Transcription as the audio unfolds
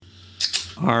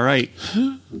All right.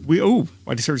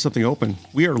 I just heard something open.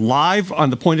 We are live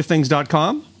on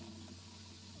thepointoftthings.com.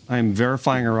 I'm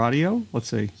verifying our audio. Let's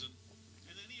see.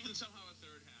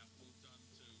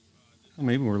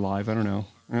 Maybe we're live. I don't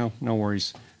know. No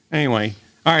worries. Anyway,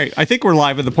 all right. I think we're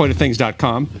live at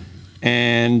thepointoftthings.com.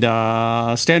 And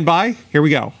stand by. Here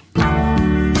we go.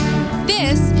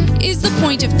 This is The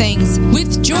Point of Things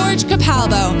with George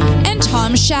Capalbo and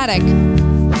Tom Shattuck.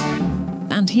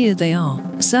 And here they are,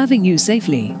 serving you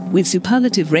safely with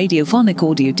superlative radiophonic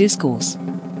audio discourse.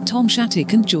 Tom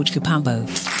Shattuck and George Capalbo.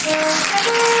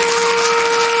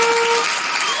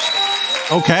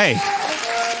 Okay.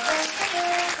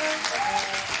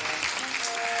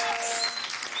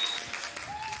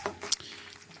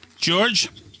 George?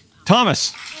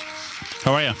 Thomas.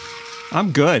 How are you?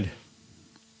 I'm good.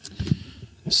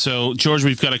 So, George,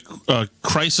 we've got a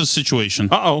crisis situation.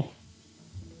 Uh-oh.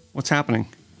 What's happening?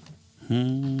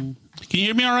 Can you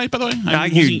hear me all right, by the way? I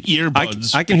I'm using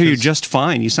earbuds. I can hear you just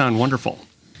fine. You sound wonderful.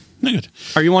 Good.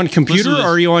 Are you on computer or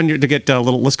are you on to get a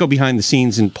little... Let's go behind the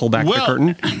scenes and pull back the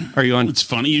curtain. Are you on it's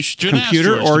funny you should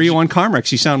computer ask, George, or are you on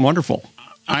Comrex? You sound wonderful.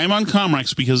 I'm on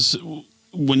Comrex because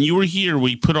when you were here,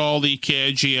 we put all the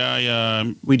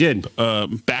KIGI we did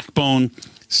backbone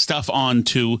stuff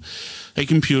onto a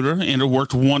computer, and it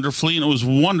worked wonderfully, and it was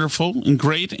wonderful and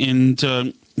great.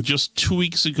 And just 2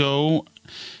 weeks ago,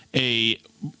 a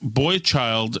boy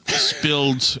child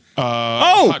spilled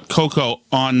hot cocoa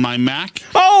on my Mac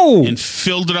and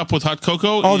filled it up with hot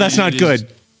cocoa. Oh, that's not good.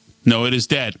 No, it is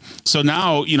dead. So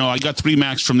now, I got 3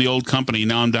 Macs from the old company.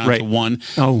 Now I'm down to 1.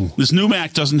 Oh. This new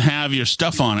Mac doesn't have your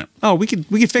stuff on it. Oh, we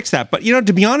could fix that. But,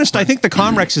 to be honest, I think the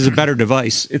Comrex is a better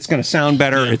device. It's going to sound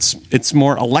better. Yeah. It's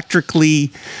more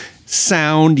electrically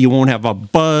sound. You won't have a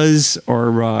buzz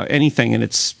or anything.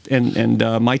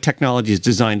 And my technology is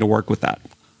designed to work with that.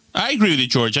 I agree with you,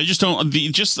 George. I just don't.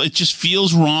 It just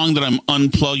feels wrong that I'm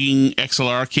unplugging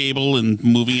XLR cable and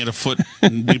moving it a foot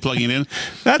and replugging it in.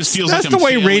 That's the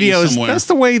way radios. That's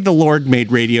the way the Lord made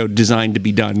radio designed to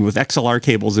be done, with XLR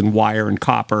cables and wire and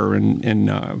copper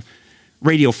and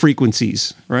radio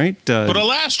frequencies, right? But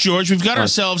alas, George, we've got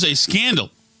ourselves a scandal.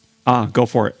 Go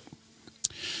for it.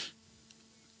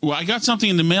 Well, I got something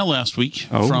in the mail last week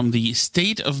from the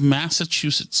state of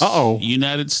Massachusetts,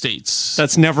 United States.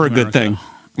 That's never a good thing.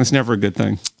 That's never a good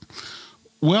thing.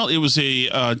 Well, it was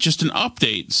just an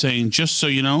update saying, just so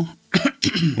you know,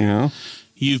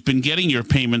 you've been getting your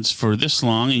payments for this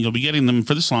long, and you'll be getting them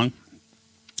for this long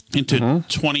into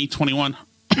 2021.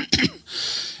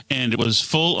 And it was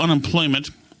full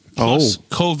unemployment plus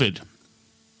COVID.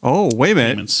 Oh, wait a minute.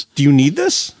 Payments. Do you need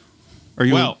this? Are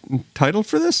you entitled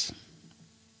for this?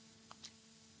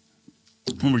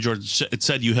 Remember, George, it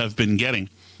said you have been getting.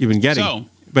 You've been getting. So,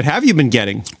 but have you been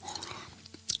getting?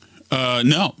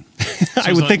 No. So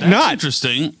I would think not.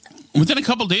 Interesting. Within a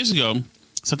couple of days ago,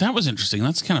 so that was interesting.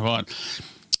 That's kind of odd.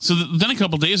 So then a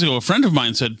couple of days ago, a friend of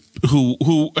mine said,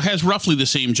 who has roughly the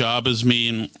same job as me,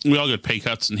 and we all got pay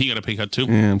cuts, and he got a pay cut too.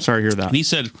 Yeah, I'm sorry to hear that. And he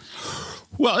said,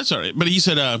 well, it's all right. But he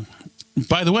said,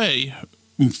 by the way,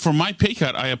 for my pay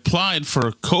cut, I applied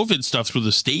for COVID stuff through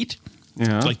the state.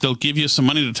 Yeah. Like they'll give you some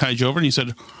money to tide you over. And he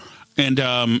said, and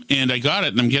I got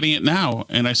it, and I'm getting it now.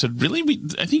 And I said, really?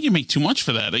 I think you make too much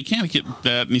for that. I can't get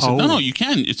that. And he said, no, you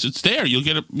can. It's there. You'll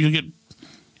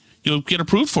get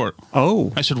approved for it.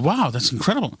 Oh. I said, wow, that's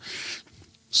incredible.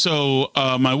 So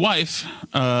my wife,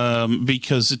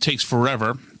 because it takes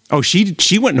forever. Oh, she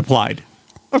went and applied.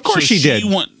 Of course she did.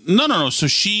 No. So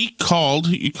she called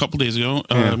a couple days ago,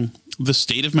 the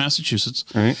state of Massachusetts.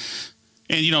 All right.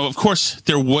 And, of course,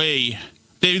 they're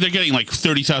getting like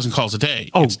 30,000 calls a day.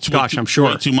 Oh, gosh, I'm sure.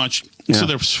 Way too much. Yeah. So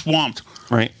they're swamped.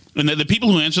 Right. And the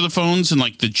people who answer the phones and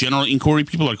like the general inquiry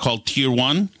people are called Tier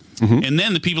 1. Mm-hmm. And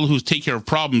then the people who take care of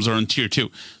problems are in Tier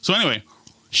 2. So anyway,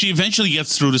 she eventually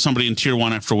gets through to somebody in Tier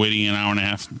 1 after waiting an hour and a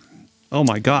half. Oh,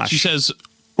 my gosh. She says,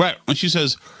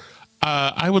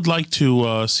 I would like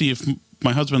to see if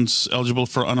my husband's eligible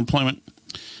for unemployment.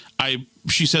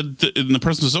 She said, and the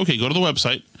person says, okay, go to the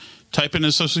website. Type in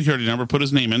his social security number, put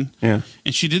his name in. Yeah.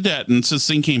 And she did that, and this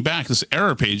thing came back. This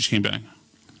error page came back.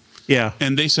 Yeah.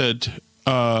 And they said,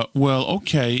 well,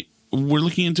 okay, we're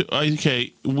looking into,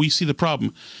 we see the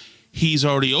problem. He's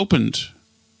already opened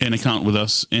an account with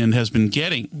us and has been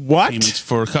getting payments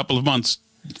for a couple of months,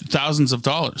 thousands of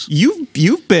dollars. You've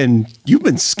been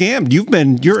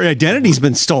scammed. Your identity's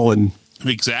been stolen.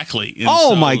 Exactly. And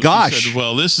so my gosh. She said,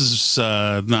 well, this is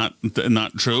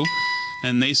not true.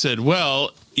 And they said,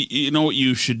 well, you know what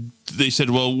they said,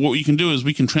 well, what you can do is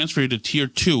we can transfer you to Tier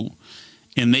 2,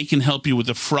 and they can help you with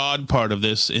the fraud part of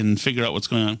this and figure out what's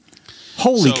going on.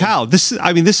 Holy cow! This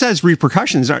has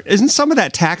repercussions. Isn't some of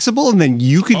that taxable? And then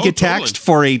you could get taxed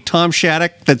for a Tom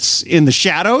Shattuck that's in the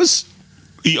shadows.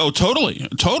 Oh,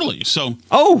 totally. So,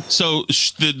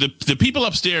 the people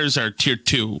upstairs are tier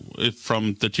 2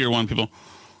 from the tier 1 people.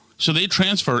 So they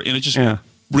transfer, and it just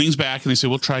rings back, and they say,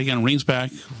 "We'll try again." Rings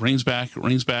back,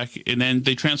 and then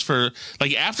they transfer.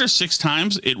 Like after 6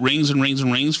 times, it rings and rings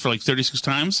and rings for like 36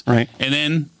 times, right? And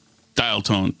then dial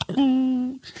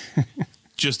tone.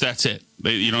 Just that's it.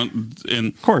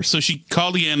 And of course. So she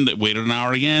called again, waited an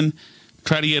hour again,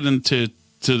 tried to get into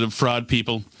the fraud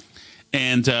people,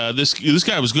 and this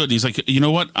guy was good. And he's like, "You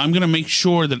know what? I'm going to make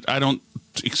sure that I don't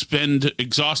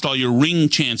exhaust all your ring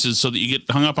chances so that you get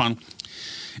hung up on."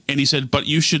 And he said, "But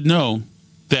you should know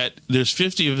that there's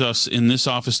 50 of us in this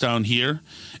office down here,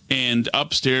 and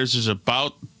upstairs is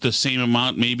about the same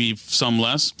amount, maybe some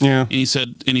less." Yeah. And he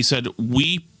said,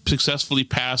 "We successfully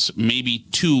pass maybe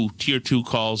 2 tier 2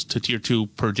 calls to tier 2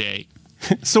 per day."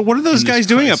 So what are those guys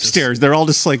doing upstairs? They're all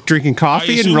just like drinking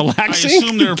coffee and relaxing? I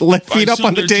assume they're feet up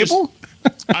on the table?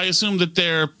 I assume that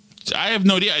I have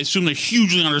no idea. I assume they're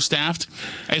hugely understaffed.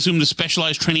 I assume the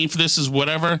specialized training for this is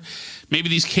whatever. Maybe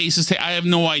these cases I have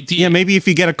no idea. Yeah, maybe if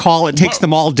you get a call, it takes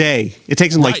them all day. It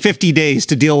takes them like 50 days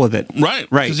to deal with it. Right.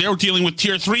 Because they're dealing with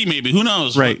tier 3 maybe. Who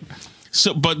knows? Right.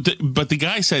 So, but the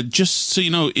guy said, just so you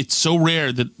know, it's so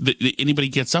rare that anybody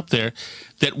gets up there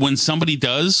that when somebody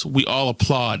does, we all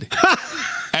applaud.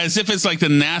 As if it's like the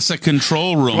NASA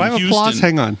control room. Do I have applause?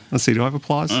 Hang on. Let's see. Do I have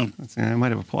applause? Let's see. I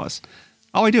might have applause.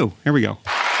 Oh, I do. Here we go.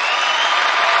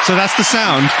 So that's the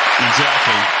sound.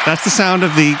 Exactly. That's the sound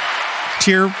of the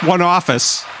tier 1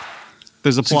 office.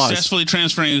 There's applause. Successfully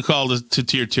transferring a call to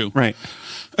tier 2. Right.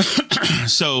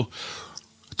 So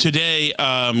today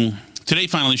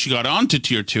finally she got on to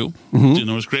tier 2. Mm-hmm. And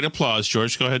there was great applause.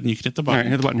 George, go ahead and you can hit the button. All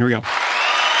right, hit the button. Here we go.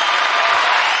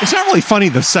 It's not really funny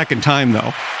the second time,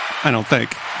 though. I don't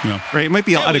think. No. Right? It might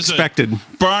be unexpected.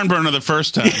 Barn burner the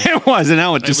first time. It was, and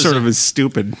now it just sort of is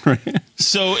stupid. Right?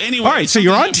 So anyway. All right, so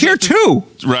you're on tier 2.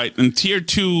 Right. And tier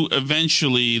 2,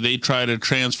 eventually, they try to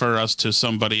transfer us to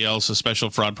somebody else, a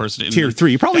special fraud person. Tier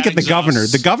 3. You probably get the governor.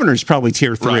 The governor's probably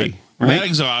tier 3. Right? That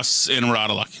exhausts, and we're out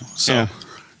of luck. So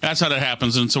that's how that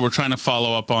happens. And so we're trying to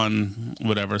follow up on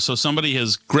whatever. So somebody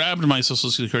has grabbed my Social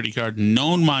Security card,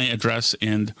 known my address,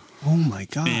 and oh my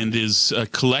God, and is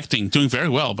collecting, doing very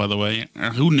well, by the way.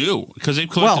 Who knew? Because they've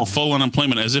collected full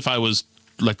unemployment as if I was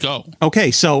let go.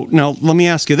 Okay, so now let me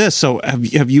ask you this. So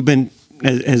have you been,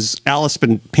 has Alice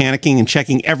been panicking and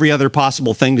checking every other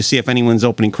possible thing to see if anyone's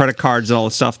opening credit cards and all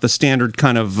that stuff, the standard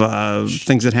kind of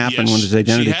things that happen when there's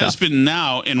identity theft? She has been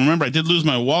now, and remember, I did lose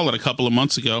my wallet a couple of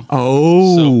months ago.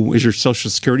 Oh, is your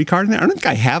Social Security card in there? I don't think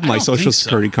I have my Social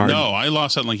Security card. No, I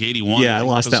lost that in like 81. Yeah, I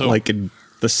lost that like in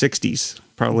the 60s.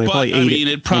 Probably I mean,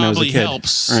 it probably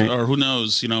helps, right. Or who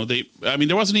knows?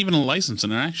 There wasn't even a license in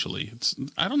there, actually.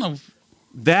 I don't know.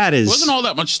 That is... There wasn't all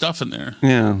that much stuff in there.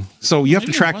 Yeah. So you have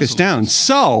to track this down.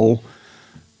 So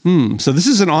this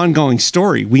is an ongoing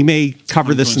story. We may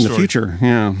cover this in the future.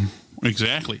 Yeah.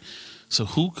 Exactly. So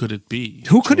who could it be?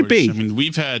 Who could it be? I mean,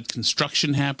 we've had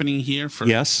construction happening here for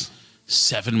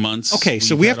 7 months. Okay,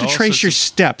 so we have to trace your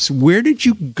steps. Where did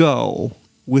you go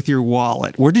with your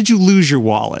wallet? Where did you lose your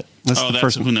wallet?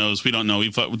 That's who knows? We don't know.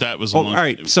 That was all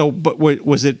right. So, but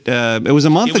was it? It was a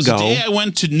month ago. It was the day I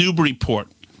went to Newburyport.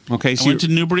 Okay, so I went to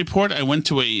Newburyport. I went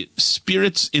to a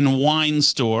spirits and wine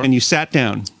store, and you sat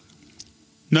down.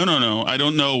 No. I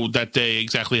don't know that day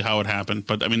exactly how it happened,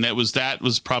 but I mean that was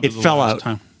probably it the fell last out.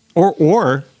 Time.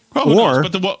 Or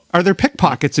are there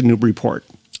pickpockets in Newburyport?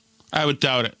 I would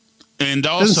doubt it. And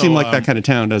also, doesn't seem like that kind of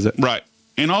town, does it? Right.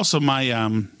 And also my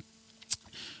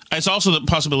it's also the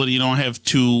possibility, I have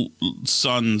two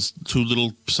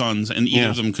little sons, and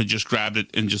either of them could just grab it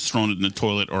and just thrown it in the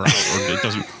toilet or out, or it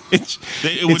doesn't.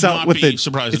 It would not be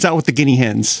surprising. It's out with the guinea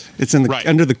hens. It's in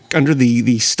the under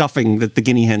the stuffing that the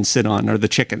guinea hens sit on, or the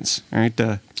chickens. Right.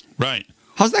 Right.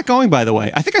 How's that going, by the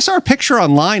way? I think I saw a picture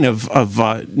online of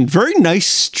very nice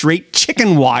straight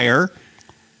chicken wire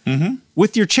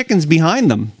with your chickens behind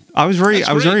them. I was very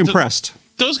impressed.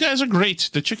 Those guys are great.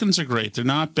 The chickens are great. They're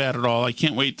not bad at all. I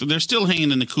can't wait. They're still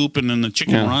hanging in the coop and in the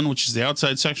chicken run, which is the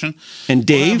outside section. And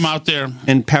Dave out there,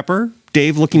 and Pepper.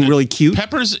 Dave looking really cute.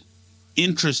 Pepper's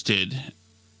interested.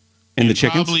 In the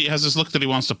chickens? Probably has this look that he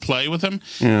wants to play with him.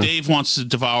 Yeah. Dave wants to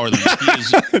devour them.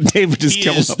 Dave would just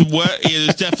kill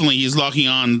them. He's locking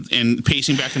on and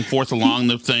pacing back and forth along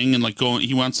the thing and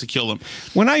he wants to kill them.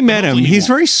 When I met him, he's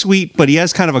very sweet, but he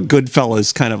has kind of a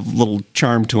Goodfellas kind of little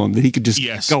charm to him that he could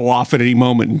just go off at any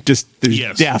moment and just there's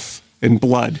death and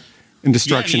blood and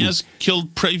destruction. Yeah, he has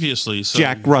killed previously. So.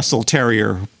 Jack Russell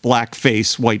Terrier, black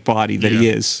face, white body that he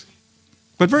is.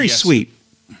 but very Yes. sweet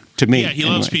to me. Yeah, he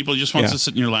loves anyway. people. He just wants Yeah. to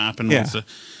sit in your lap and Yeah. wants to.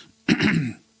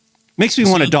 Makes me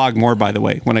want a dog more, by the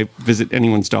way, when I visit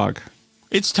anyone's dog.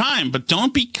 It's time, but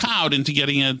don't be cowed into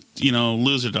getting a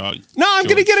loser dog. No, I'm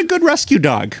going to George. get a good rescue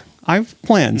dog. I have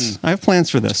plans. I have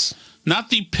plans for this. Not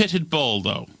the pitted bull,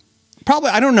 though. Probably,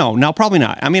 I don't know. No, probably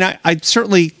not. I mean, I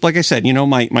certainly, like I said,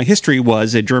 my history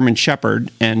was a German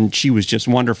Shepherd, and she was just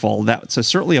wonderful. That's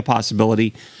certainly a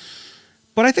possibility.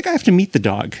 But I think I have to meet the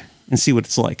dog and see what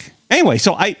it's like. Anyway,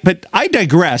 but I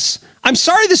digress. I'm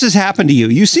sorry this has happened to you.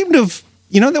 You seem to have,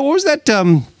 what was that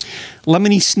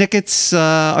Lemony Snicket's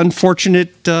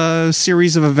unfortunate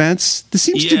series of events? This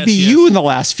seems to be you in the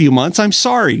last few months. I'm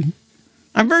sorry.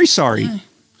 I'm very sorry.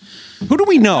 Who do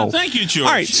we know? Thank you, George.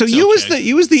 All right, so It's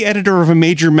you as the editor of a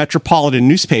major metropolitan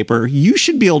newspaper, you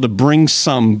should be able to bring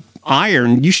some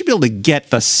iron. You should be able to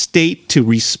get the state to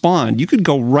respond. You could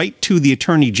go right to the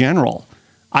attorney general,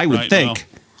 I would think.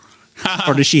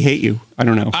 Or does she hate you? I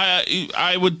don't know.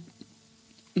 I would.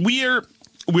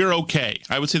 We're okay.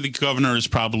 I would say the governor is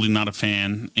probably not a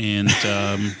fan, and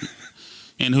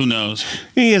and who knows?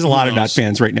 He has a lot of not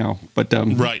fans right now, but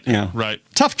right, yeah, right.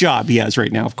 Tough job he has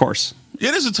right now, of course.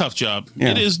 It is a tough job.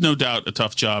 Yeah. It is no doubt a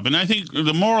tough job, and I think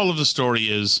the moral of the story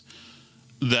is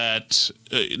that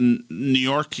New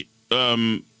York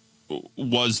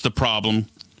was the problem,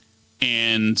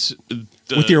 and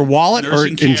with your wallet or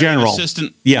in general,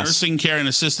 nursing care and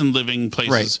assisted living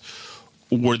places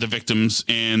were the victims,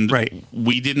 and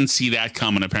we didn't see that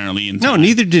coming apparently. No,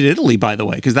 neither did Italy, by the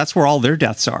way, because that's where all their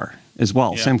deaths are as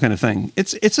well. Yeah. Same kind of thing.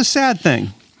 It's a sad thing.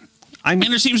 And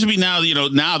there seems to be now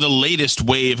the latest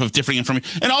wave of differing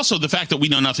information, and also the fact that we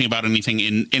know nothing about anything,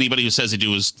 and anybody who says they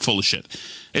do is full of shit.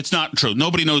 It's not true.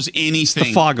 Nobody knows anything. It's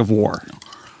the fog of war.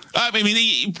 I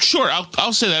mean, sure,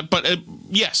 I'll say that, but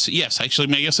yes,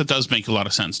 actually, I guess it does make a lot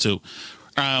of sense too.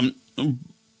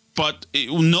 But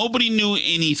nobody knew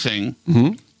anything.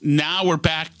 Mm-hmm. Now we're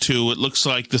back to it looks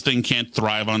like the thing can't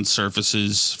thrive on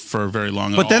surfaces for very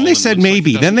long. But then they said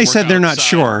maybe. Then they said they're not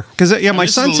sure. Because my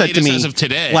son said to me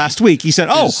last week, he said,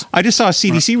 I just saw a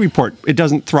CDC report. It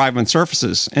doesn't thrive on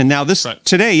surfaces. And now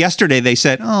yesterday, they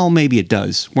said, maybe it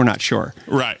does. We're not sure.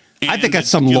 Right. And I think that's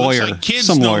some lawyer. Like kids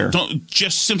don't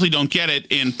simply don't get it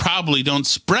and probably don't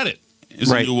spread it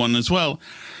is a new one as well.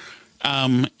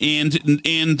 And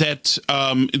that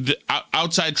the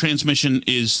outside transmission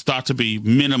is thought to be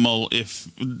minimal, if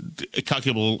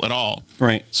calculable at all.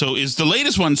 Right. So is the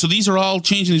latest one. So these are all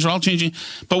changing.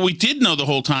 But we did know the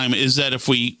whole time is that if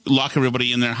we lock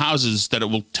everybody in their houses, that it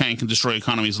will tank and destroy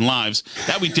economies and lives.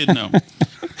 That we did know.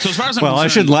 So as far as I'm concerned, I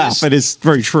should laugh. It is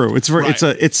very true. It's very.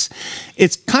 Right.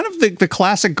 It's kind of the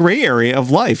classic gray area of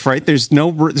life, right? There's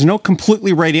no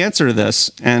completely right answer to this.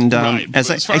 And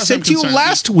as I said to you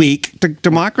last week,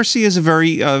 democracy is a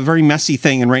very messy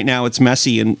thing, and right now it's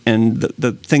messy, and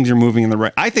the things are moving in the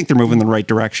right. I think they're moving in the right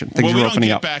direction. Things are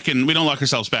opening up. We don't lock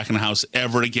ourselves back in the house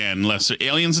ever again, unless the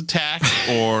aliens attack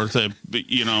or And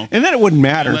then it wouldn't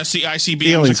matter unless the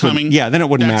ICBMs are coming. Then it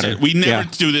wouldn't matter. We never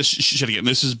do this shit again.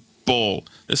 This is bull.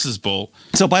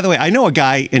 So, by the way, I know a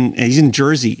guy, and he's in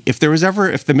Jersey. If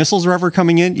the missiles are ever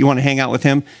coming in, you want to hang out with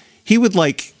him. He would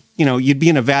you'd be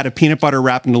in a vat of peanut butter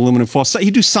wrapped in aluminum foil. So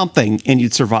he'd do something, and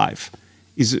you'd survive.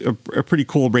 He's a pretty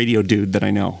cool radio dude that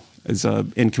I know,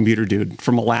 and computer dude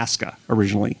from Alaska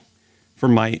originally,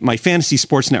 from my fantasy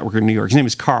sports network in New York. His name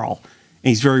is Carl, and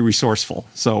he's very resourceful.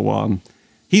 So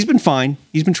he's been fine.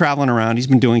 He's been traveling around. He's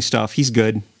been doing stuff. He's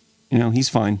good. He's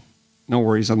fine. No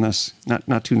worries on this.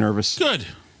 Not too nervous. Good.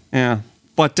 Yeah.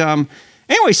 But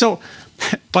anyway, so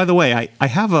by the way, I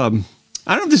have I don't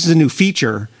know if this is a new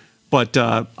feature, but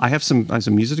I have some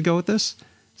music to go with this.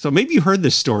 So maybe you heard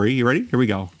this story. You ready? Here we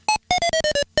go.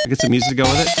 I get some music to go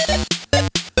with it.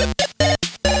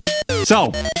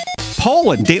 So,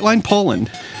 Poland, Dateline Poland.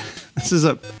 This is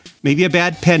maybe a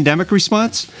bad pandemic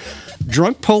response.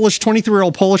 Drunk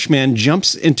 23-year-old Polish man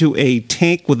jumps into a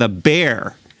tank with a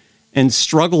bear and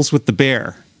struggles with the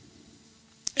bear,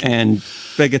 and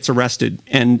that gets arrested.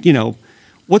 And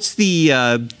what's the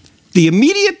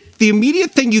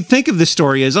immediate thing you'd think of this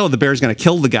story is, the bear's going to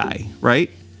kill the guy, right?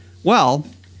 Well,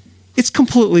 it's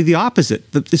completely the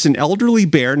opposite. There's an elderly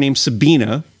bear named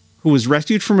Sabina who was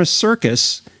rescued from a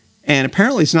circus, and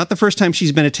apparently it's not the first time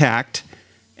she's been attacked.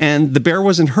 And the bear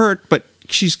wasn't hurt, but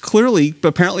she's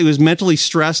apparently was mentally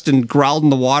stressed and growled in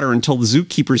the water until the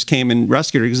zookeepers came and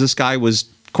rescued her, because this guy was,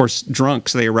 of course, drunk,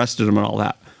 so they arrested him and all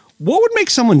that. What would make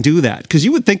someone do that? Because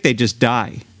you would think they'd just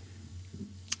die.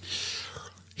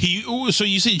 So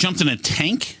you say he jumped in a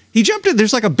tank? He jumped in.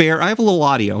 There's like a bear. I have a little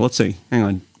audio. Let's see. Hang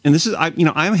on. And this is,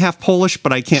 I'm half Polish,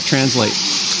 but I can't translate.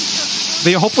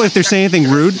 Hopefully, if they're saying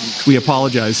anything rude, we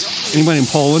apologize. Anybody in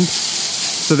Poland?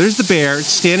 So there's the bear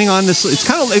standing on this. It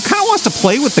kind of wants to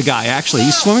play with the guy. Actually,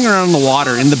 he's swimming around in the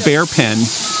water in the bear pen,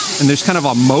 and there's kind of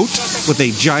a moat with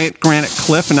a giant granite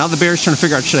cliff. And now the bear's trying to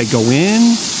figure out: should I go in?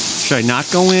 Should I not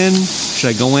go in?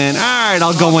 Should I go in? All right,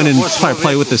 I'll go in and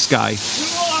play with this guy.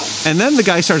 And then the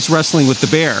guy starts wrestling with the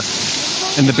bear,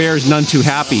 and the bear is none too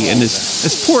happy. And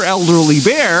this poor elderly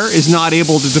bear is not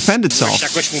able to defend itself.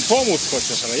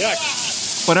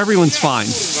 But everyone's fine.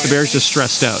 The bear's just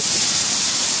stressed out.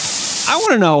 I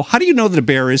want to know, how do you know that a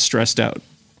bear is stressed out?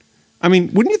 I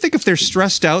mean, wouldn't you think if they're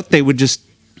stressed out,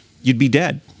 you'd be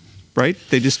dead, right?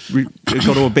 They just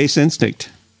go to a base instinct.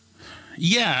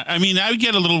 Yeah, I mean, I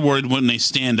get a little worried when they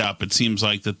stand up. It seems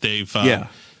like that they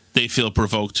feel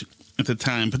provoked at the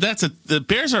time. But the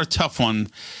bears are a tough one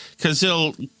because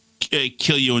they'll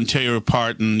kill you and tear you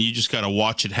apart, and you just got to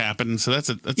watch it happen. So that's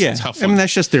a tough one. I mean,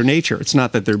 that's just their nature. It's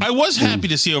not that they're... I was happy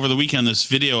to see over the weekend this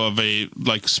video of a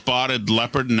spotted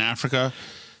leopard in Africa.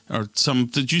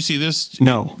 Did you see this?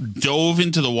 No. Dove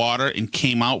into the water and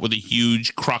came out with a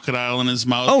huge crocodile in his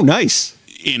mouth. Oh, nice.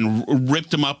 And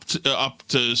ripped him onto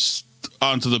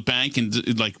the bank and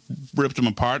ripped him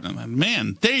apart. And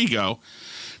man, there you go.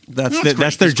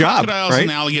 That's their job, crocodiles right?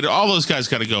 And alligator, all those guys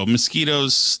got to go.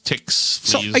 Mosquitoes, ticks,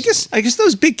 fleas. So I guess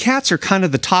those big cats are kind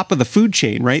of the top of the food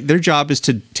chain, right? Their job is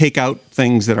to take out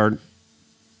things that aren't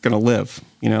going to live,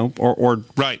 or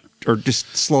right, or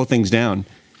just slow things down.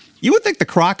 You would think the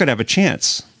croc would have a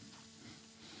chance.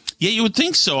 Yeah, you would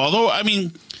think so. Although, I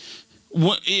mean,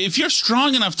 if you're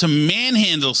strong enough to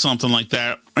manhandle something like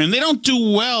that, and they don't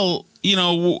do well,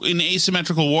 in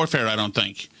asymmetrical warfare, I don't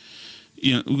think.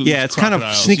 It's kind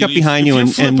of sneak up behind you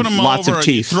and lots of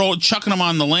teeth. Chucking them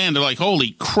on the land. They're like,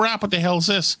 holy crap, what the hell is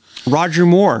this? Roger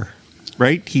Moore,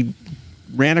 right? He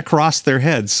ran across their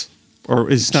heads, or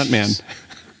his stuntman.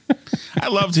 I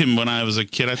loved him when I was a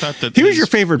kid. I thought that he was your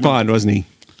favorite Bond, wasn't he?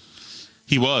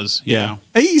 He was, yeah.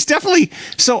 He's definitely...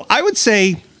 So I would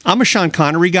say I'm a Sean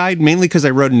Connery guy, mainly because I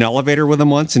rode an elevator with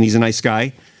him once, and he's a nice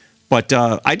guy. But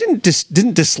I didn't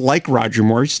dislike Roger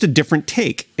Moore. Just a different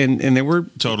take, and they were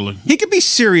totally. He could be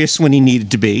serious when he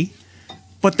needed to be,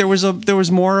 but there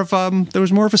was more of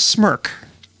a smirk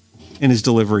in his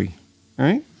delivery,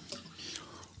 right?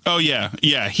 Oh yeah.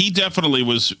 He definitely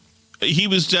was. He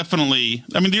was definitely.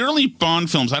 I mean, the early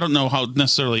Bond films. I don't know how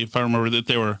necessarily if I remember that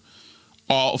they were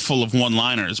all full of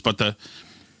one-liners, but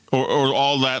or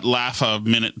all that laugh a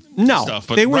minute stuff.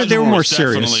 But they were more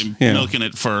serious. Definitely milking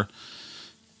it for.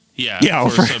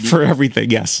 For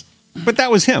everything, yes. But that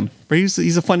was him.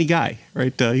 He's a funny guy,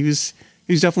 right? He was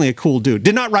definitely a cool dude.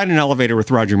 Did not ride an elevator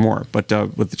with Roger Moore, but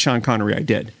with Sean Connery, I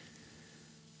did.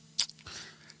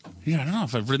 Yeah, I don't know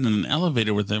if I've ridden in an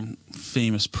elevator with a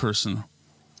famous person.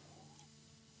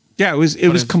 Yeah, it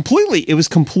was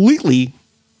completely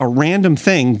a random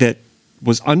thing that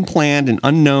was unplanned and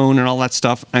unknown and all that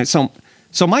stuff. And so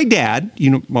my dad,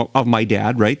 of my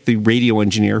dad, right, the radio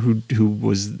engineer who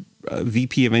was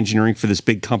VP of engineering for this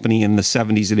big company in the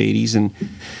 70s and 80s,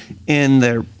 and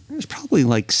there was probably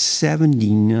like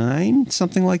 79,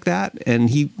 something like that, and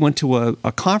he went to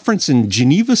a conference in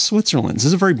Geneva, Switzerland. This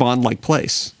is a very Bond-like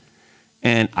place,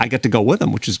 and I got to go with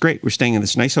him, which is great. We're staying in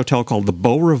this nice hotel called the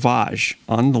Beau Rivage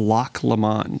on the Lac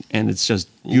Léman, and it's just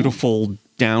beautiful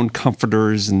down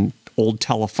comforters and old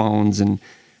telephones and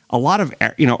a lot of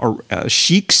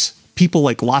sheiks, people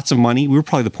like lots of money. We were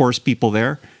probably the poorest people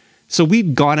there. So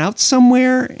we'd gone out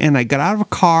somewhere, and I got out of a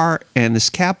car, and this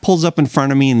cab pulls up in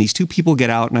front of me, and these two people get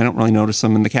out, and I don't really notice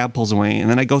them, and the cab pulls away. And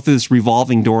then I go through this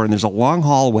revolving door, and there's a long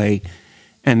hallway,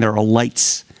 and there are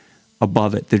lights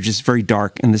above it. They're just very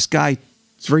dark. And this guy,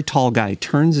 this very tall guy,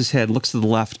 turns his head, looks to the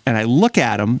left, and I look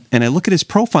at him, and I look at his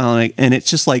profile, and it's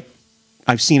just like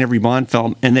I've seen every Bond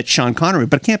film, and it's Sean Connery,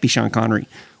 but it can't be Sean Connery.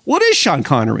 What is Sean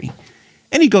Connery?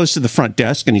 And he goes to the front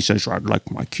desk, and he says, I'd like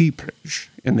my key, please.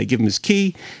 And they give him his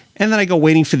key. And then I go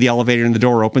waiting for the elevator, and the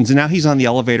door opens, and now he's on the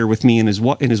elevator with me, and his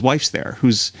wife's there,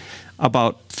 who's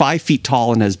about 5 feet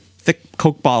tall and has thick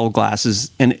Coke bottle glasses.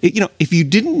 And if you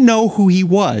didn't know who he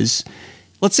was,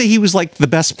 let's say he was like the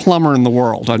best plumber in the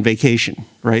world on vacation,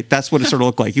 right? That's what it sort of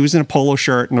looked like. He was in a polo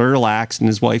shirt and relaxed, and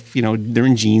his wife, they're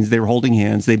in jeans, they were holding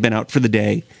hands, they'd been out for the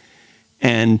day,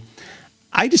 and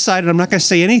I decided I'm not going to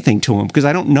say anything to him because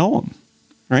I don't know him.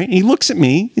 Right? And he looks at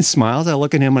me and smiles. I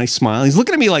look at him and I smile. He's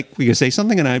looking at me like, we gonna say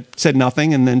something? And I said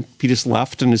nothing. And then he just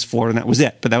left on his floor, and that was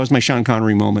it. But that was my Sean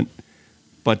Connery moment.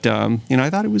 But, I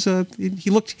thought it was he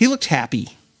looked happy.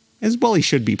 As well he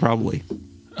should be, probably.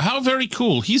 How very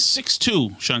cool. He's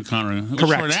 6'2", Sean Connery. Which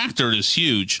correct. For an actor is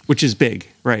huge. Which is big,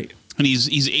 right. And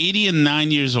he's 80 and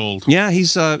 9 years old. Yeah,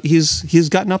 he's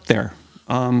gotten up there.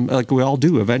 like we all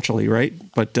do eventually, right?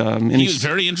 But and he was a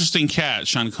very interesting cat,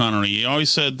 Sean Connery. He always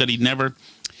said that he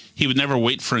would never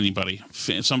wait for anybody.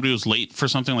 If somebody was late for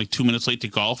something, like 2 minutes late to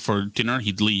golf or dinner,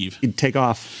 he'd leave. He'd take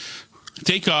off.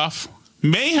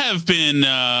 May have been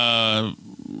a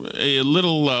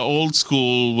little old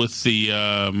school with the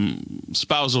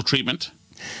spousal treatment.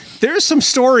 There's some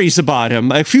stories about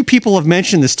him. A few people have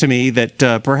mentioned this to me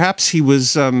that perhaps he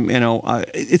was,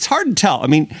 it's hard to tell. I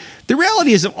mean, the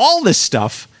reality is of all this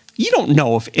stuff, you don't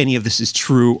know if any of this is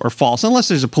true or false unless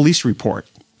there's a police report,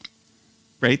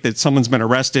 right? That someone's been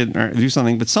arrested or do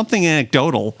something, but something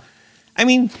anecdotal. I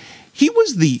mean, he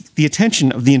was the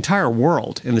attention of the entire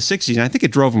world in the 60s, and I think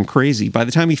it drove him crazy. By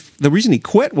the time the reason he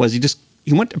quit was he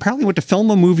apparently went to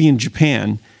film a movie in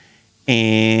Japan,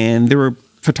 and there were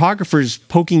photographers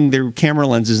poking their camera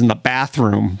lenses in the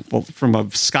bathroom from a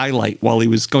skylight while he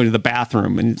was going to the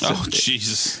bathroom. And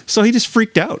Jesus. So he just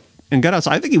freaked out and got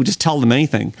outside. I think he would just tell them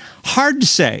anything. Hard to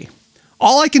say.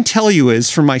 All I can tell you is,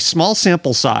 from my small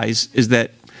sample size, is that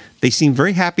they seemed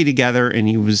very happy together, and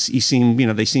they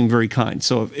seemed very kind.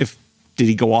 So did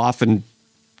he go off and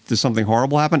did something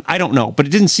horrible happen? I don't know, but it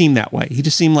didn't seem that way. He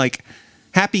just seemed like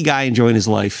happy guy enjoying his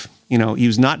life. He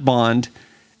was not Bond.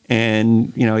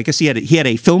 And, I guess he had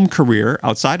a film career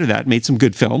outside of that, made some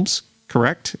good films,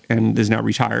 correct, and is now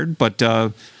retired. But,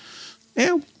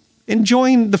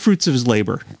 enjoying the fruits of his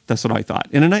labor. That's what I thought,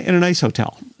 in a nice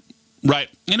hotel. Right.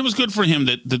 And it was good for him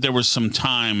that there was some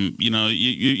time.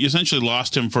 You essentially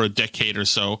lost him for a decade or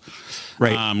so.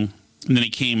 Right. And then he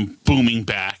came booming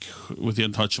back with The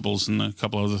Untouchables and a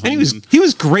couple other things. And he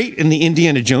was great in the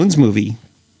Indiana Jones movie.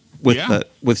 That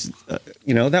was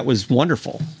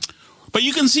wonderful. But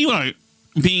you can see why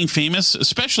being famous,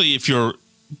 especially if you're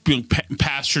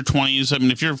past your 20s. I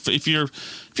mean, if you're a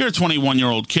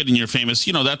 21-year-old kid and you're famous,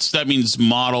 that means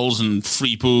models and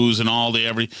free booze and all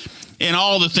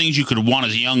the things you could want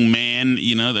as a young man.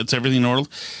 That's everything in the world.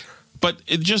 But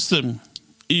it just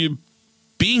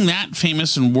being that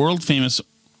famous and world famous,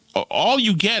 all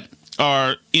you get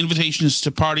are invitations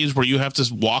to parties where you have to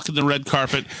walk in the red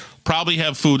carpet, probably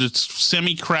have food that's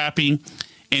semi-crappy,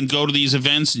 and go to these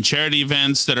events and charity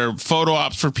events that are photo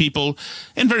ops for people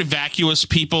and very vacuous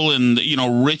people and,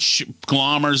 rich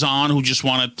glommers who just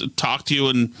want to talk to you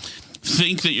and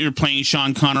think that you're playing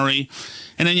Sean Connery.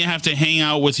 And then you have to hang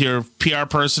out with your PR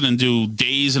person and do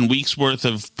days and weeks worth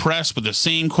of press with the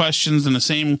same questions and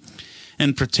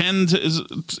pretend,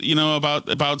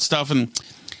 about stuff. And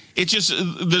it's just,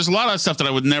 there's a lot of stuff that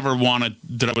I would never want to,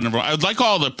 I would like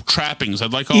all the trappings.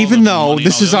 I'd like all even the though money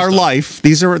this is our stuff. life.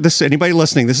 Anybody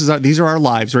listening, these are our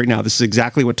lives right now. This is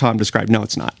exactly what Tom described. No,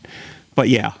 it's not. But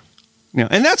yeah.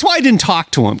 And that's why I didn't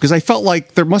talk to him, because I felt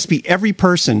like there must be every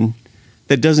person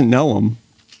that doesn't know him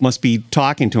must be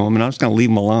talking to him, and I'm just going to leave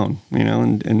him alone,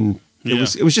 and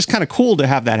it was just kind of cool to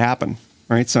have that happen.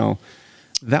 Right. So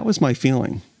that was my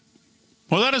feeling.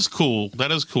 Well, that is cool. I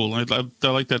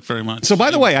like that very much. So,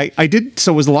 by the way, it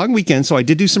was a long weekend, so I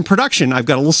did do some production. I've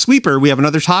got a little sweeper. We have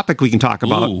another topic we can talk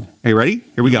about. Ooh. Are you ready?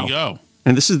 Here we go.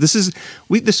 And this could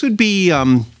be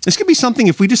something.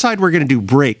 If we decide we're going to do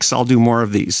breaks, I'll do more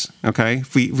of these. Okay.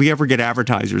 If we ever get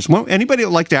advertisers, anybody that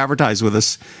would like to advertise with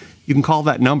us, you can call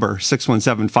that number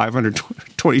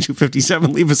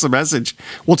 617-500-2257. Leave us a message.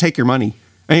 We'll take your money.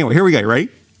 Anyway, here we go. Right.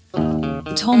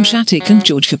 Tom Shattuck and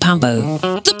George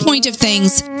Capalbo. The point of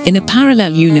things. In a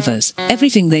parallel universe,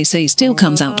 everything they say still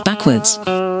comes out backwards.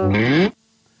 The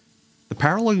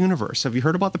parallel universe. Have you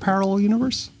heard about the parallel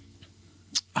universe?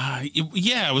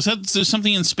 Yeah. Was that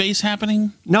something in space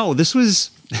happening? No, this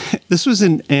was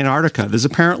in Antarctica. There's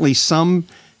apparently some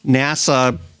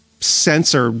NASA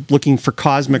sensor looking for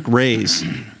cosmic rays,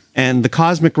 and the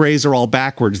cosmic rays are all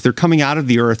backwards. They're coming out of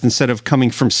the Earth instead of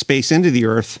coming from space into the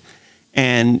Earth.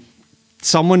 And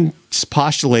someone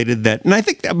postulated that, and I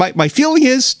think my feeling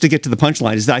is, to get to the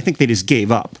punchline, is that I think they just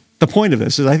gave up. The point of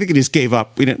this is I think they just gave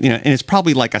up. And it's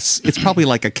probably like a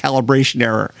calibration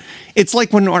error. It's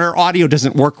like when our audio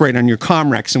doesn't work right on your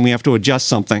Comrex and we have to adjust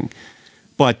something.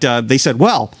 But they said,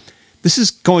 well, this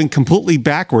is going completely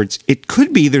backwards. It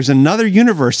could be there's another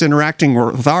universe interacting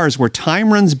with ours where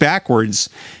time runs backwards,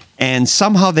 and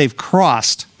somehow they've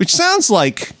crossed, which sounds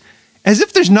like as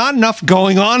if there's not enough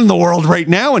going on in the world right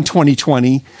now in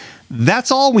 2020.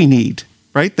 That's all we need,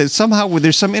 right? That somehow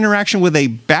there's some interaction with a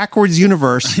backwards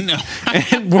universe. I know.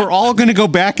 And we're all going to go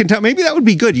back in time. Maybe that would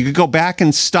be good. You could go back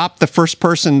and stop the first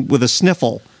person with a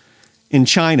sniffle in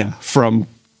China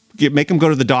make them go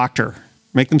to the doctor,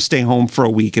 make them stay home for a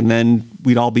week, and then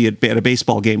we'd all be at a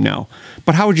baseball game now.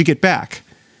 But how would you get back?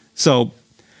 So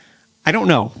I don't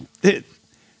know.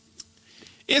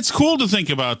 It's cool to think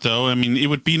about, though. I mean, it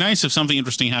would be nice if something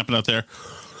interesting happened out there.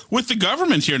 With the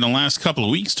government here in the last couple of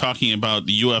weeks talking about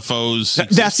the UFOs.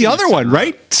 That's the other one,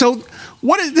 right? So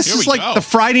what is this? Is like the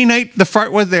Friday night,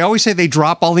 what they always say, they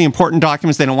drop all the important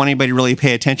documents they don't want anybody to really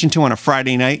pay attention to on a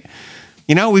Friday night.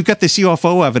 We've got this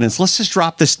UFO evidence. Let's just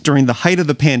drop this during the height of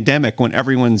the pandemic when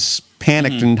everyone's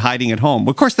panicked and hiding at home.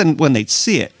 Of course, then when they'd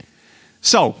see it.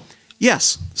 So,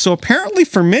 yes. So apparently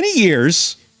for many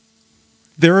years,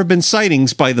 there have been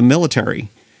sightings by the military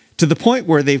to the point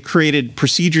where they've created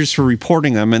procedures for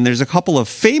reporting them. And there's a couple of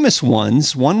famous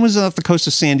ones. One was off the coast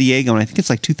of San Diego, and I think it's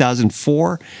like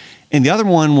 2004. And the other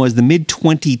one was the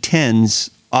mid-2010s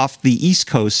off the East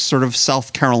Coast, sort of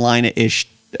South Carolina-ish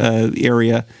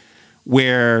area,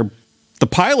 where the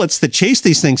pilots that chased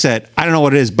these things said, I don't know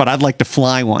what it is, but I'd like to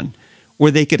fly one, where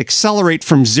they could accelerate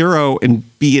from zero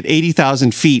and be at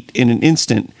 80,000 feet in an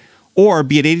instant, or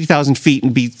be at 80,000 feet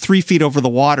and be 3 feet over the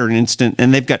water in an instant.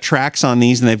 And they've got tracks on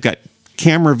these, and they've got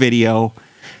camera video.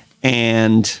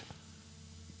 And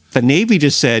the Navy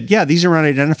just said, yeah, these are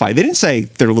unidentified. They didn't say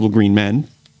they're little green men.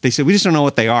 They said, we just don't know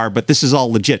what they are, but this is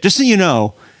all legit. Just so you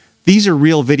know, these are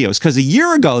real videos. Because a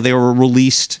year ago, they were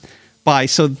released by,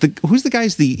 who's the guy?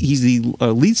 He's the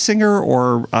lead singer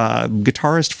or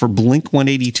guitarist for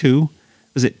Blink-182.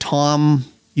 Was it Tom?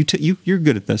 You're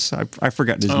good at this. I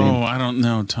forgot his name. Oh, I don't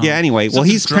know, Tom. Yeah, anyway. Well,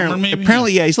 he's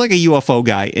apparently, he's like a UFO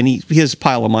guy, and he has a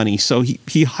pile of money. So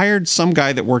he hired some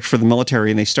guy that worked for the military,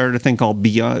 and they started a thing called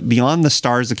Beyond the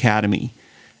Stars Academy.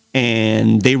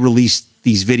 And they released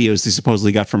these videos they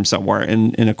supposedly got from somewhere.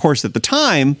 And of course, at the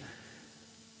time,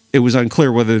 it was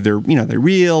unclear whether they're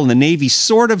real. And the Navy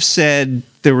sort of said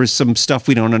there was some stuff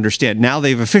we don't understand. Now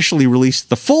they've officially released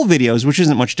the full videos, which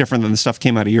isn't much different than the stuff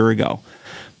came out a year ago.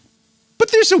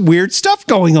 But there's some weird stuff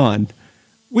going on.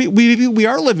 We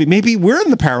are living. Maybe we're in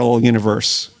the parallel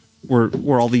universe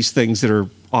where all these things that are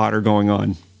odd are going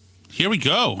on. Here we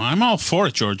go. I'm all for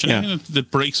it, George. Anything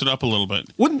that breaks it up a little bit.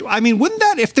 Wouldn't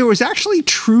that, if there was actually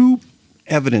true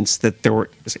evidence that there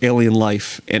was alien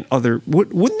life and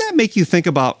wouldn't that make you think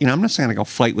about, I'm not saying I go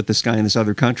fight with this guy in this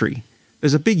other country.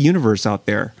 There's a big universe out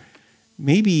there.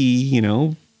 Maybe,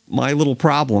 my little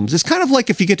problems. It's kind of like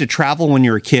if you get to travel when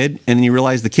you're a kid and then you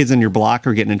realize the kids on your block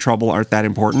are getting in trouble aren't that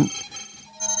important.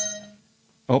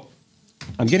 Oh,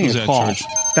 I'm getting a call. George?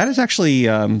 That is actually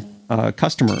a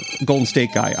customer, Golden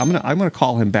State guy. I'm gonna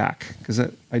call him back because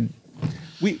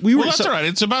we were. Well, that's all right.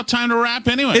 It's about time to wrap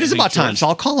anyway. It is about time, so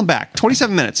I'll call him back.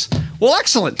 27 minutes. Well,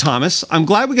 excellent, Thomas. I'm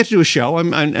glad we get to do a show.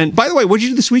 And by the way, what did you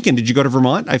do this weekend? Did you go to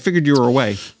Vermont? I figured you were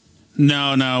away.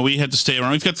 No, we had to stay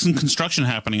around. We've got some construction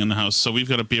happening in the house, so we've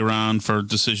got to be around for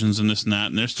decisions and this and that.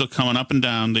 And they're still coming up and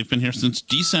down. They've been here since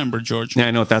December, George. Yeah,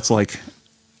 I know what that's like.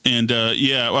 And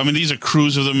these are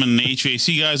crews of them and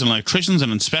HVAC guys and electricians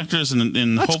and inspectors, and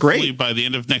that's hopefully great. By the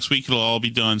end of next week it'll all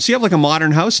be done. So you have like a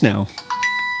modern house now.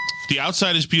 The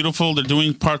outside is beautiful. They're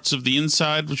doing parts of the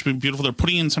inside, which will be beautiful. They're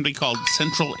putting in something called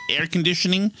central air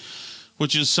conditioning,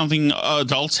 which is something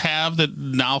adults have that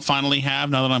now finally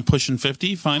have. Now that I'm pushing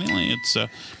 50, finally, it's a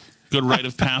good rite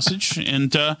of passage.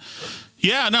 And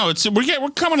we're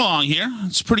coming along here.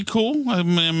 It's pretty cool.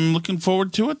 I'm looking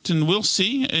forward to it, and we'll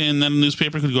see. And then the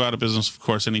newspaper could go out of business, of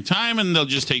course, anytime, and they'll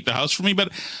just take the house from me.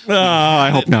 But I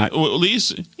hope not. At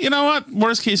least, you know what?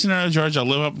 Worst case scenario, George, I'll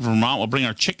live up in Vermont. We'll bring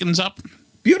our chickens up.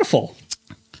 Beautiful.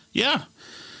 Yeah.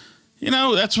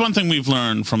 That's one thing we've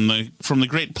learned from the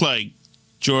Great Plague,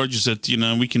 George, is that,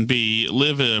 we can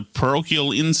live a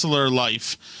parochial, insular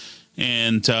life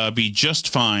and be just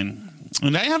fine.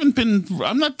 And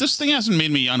this thing hasn't made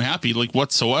me unhappy,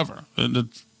 whatsoever.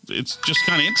 It's just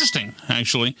kind of interesting,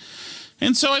 actually.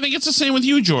 And so I think it's the same with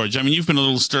you, George. I mean, you've been a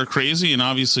little stir crazy, and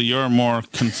obviously you're more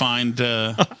confined.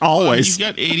 Always.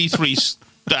 You've got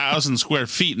 83,000 square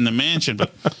feet in the mansion,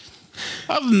 but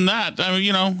other than that,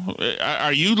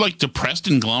 are you depressed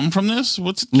and glum from this?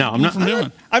 No, I'm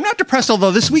not. I'm not depressed.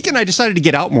 Although this weekend I decided to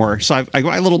get out more, so I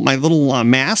got my little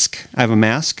mask. I have a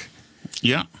mask.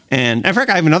 Yeah. And in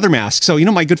fact, I have another mask. So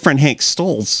my good friend Hank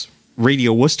Stoll's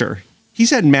Radio Worcester.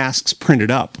 He's had masks printed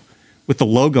up with the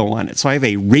logo on it. So I have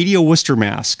a Radio Worcester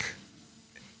mask,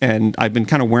 and I've been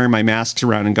kind of wearing my masks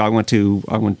around. And I went to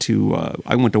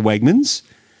Wegmans.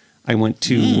 I went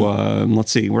to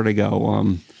let's see, where'd I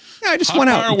go? I just went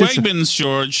out. Wegmans,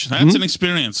 George. That's an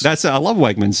experience. I love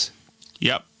Wegmans.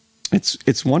 Yep.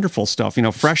 It's wonderful stuff.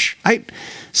 fresh.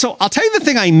 So I'll tell you the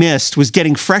thing I missed was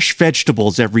getting fresh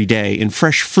vegetables every day and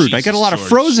fresh fruit. Jesus, I got a lot George, of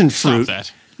frozen fruit. Stop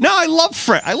that. No, I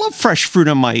love fresh fruit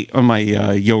on my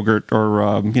yogurt or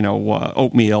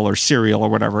oatmeal or cereal or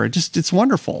whatever. It's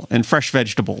wonderful, and fresh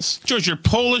vegetables. George, you're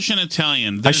Polish and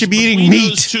Italian. I should be eating meat.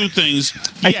 Those two things.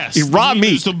 Yes, raw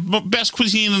meat is the best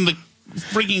cuisine in the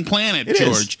freaking planet, it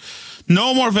George. Is.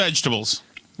 No more vegetables.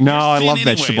 No, I love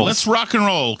vegetables. Let's rock and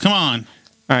roll. Come on.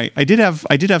 All right, I did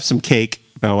have some cake.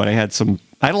 Oh, and I had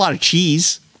a lot of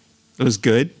cheese. It was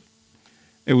good.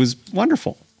 It was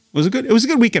wonderful. It was a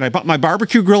good weekend. I bought my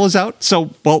barbecue grill is out,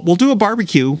 so we'll do a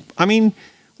barbecue. I mean,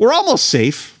 we're almost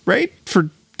safe, right?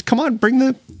 Come on, bring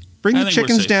the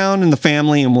chickens down and the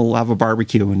family, and we'll have a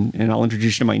barbecue, and I'll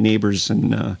introduce you to my neighbors,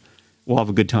 and we'll have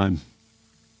a good time.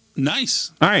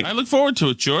 Nice. All right. I look forward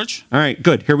to it, George. All right,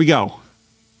 good. Here we go.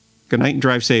 Good night and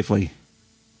drive safely.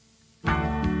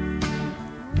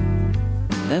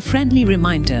 A friendly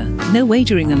reminder, no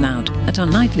wagering allowed at our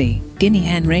nightly guinea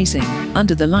hen racing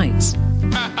under the lights.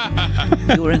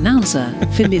 Your announcer,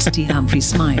 Felicity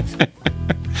Humphrey-Smythe.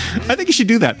 I think you should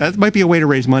do that. That might be a way to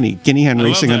raise money. Guinea hen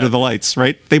racing under the lights,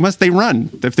 right? They run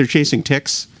if they're chasing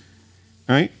ticks.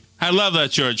 All right? I love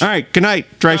that, George. All right, good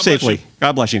night. Drive safely.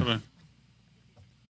 God bless you. Bye-bye.